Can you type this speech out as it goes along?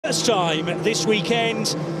first time this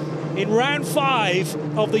weekend in round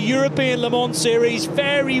 5 of the European Le Mans Series.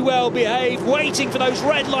 Very well behaved, waiting for those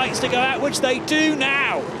red lights to go out, which they do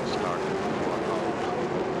now.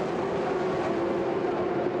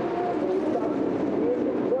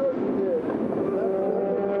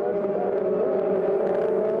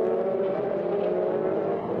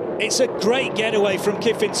 It's a great getaway from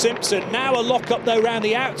Kyffin Simpson. Now a lock-up, though, around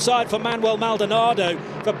the outside for Manuel Maldonado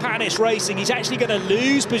for Panis Racing. He's actually going to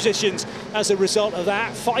lose positions as a result of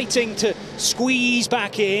that, fighting to squeeze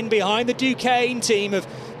back in behind the Duquesne team of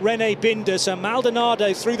René Binder. So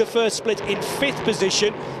Maldonado through the first split in 5th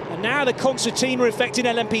position. And now the concertina effect in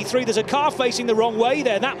LMP3. There's a car facing the wrong way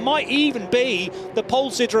there. That might even be the pole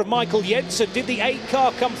sitter of Michael Jensen. Did the 8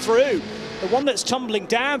 car come through? The one that's tumbling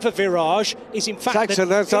down for Virage is in fact it's a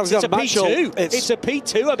P2. It's a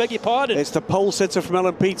P2, I beg your pardon. It's the pole sitter from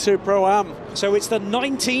LMP2 Pro-Am. So it's the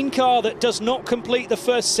 19 car that does not complete the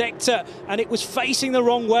first sector, and it was facing the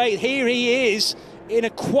wrong way. Here he is in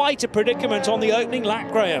quite a predicament on the opening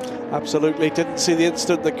lap, Graham. Absolutely, didn't see the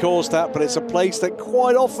incident that caused that, but it's a place that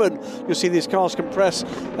quite often you'll see these cars compress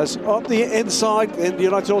as up the inside in the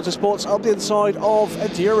United Autosports, up the inside of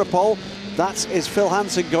Europol. That is Phil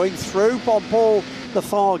Hansen going through Paul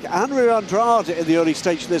Lafargue and Rui Andrade in the early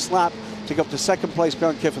stage of this lap to go up to 2nd place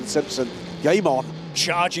behind Kyffin Simpson. Game on.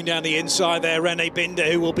 Charging down the inside there, René Binder,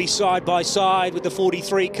 who will be side by side with the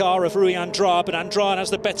 43 car of Rui Andrade, but Andrade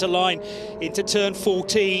has the better line into turn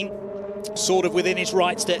 14. Sort of within his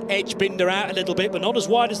rights to edge Binder out a little bit, but not as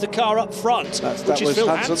wide as the car up front, which is Phil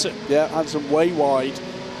Hansen. Yeah, Hansen way wide.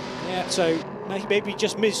 Yeah, so maybe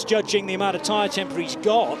just misjudging the amount of tyre temperature he's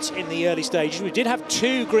got in the early stages. We did have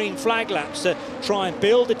 2 green flag laps to try and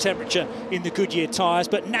build the temperature in the Goodyear tyres,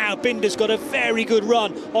 but now Binder's got a very good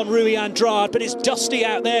run on Rui Andrade, but it's dusty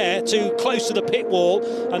out there too close to the pit wall,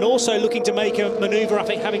 and also looking to make a manoeuvre, I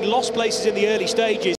think, having lost places in the early stages.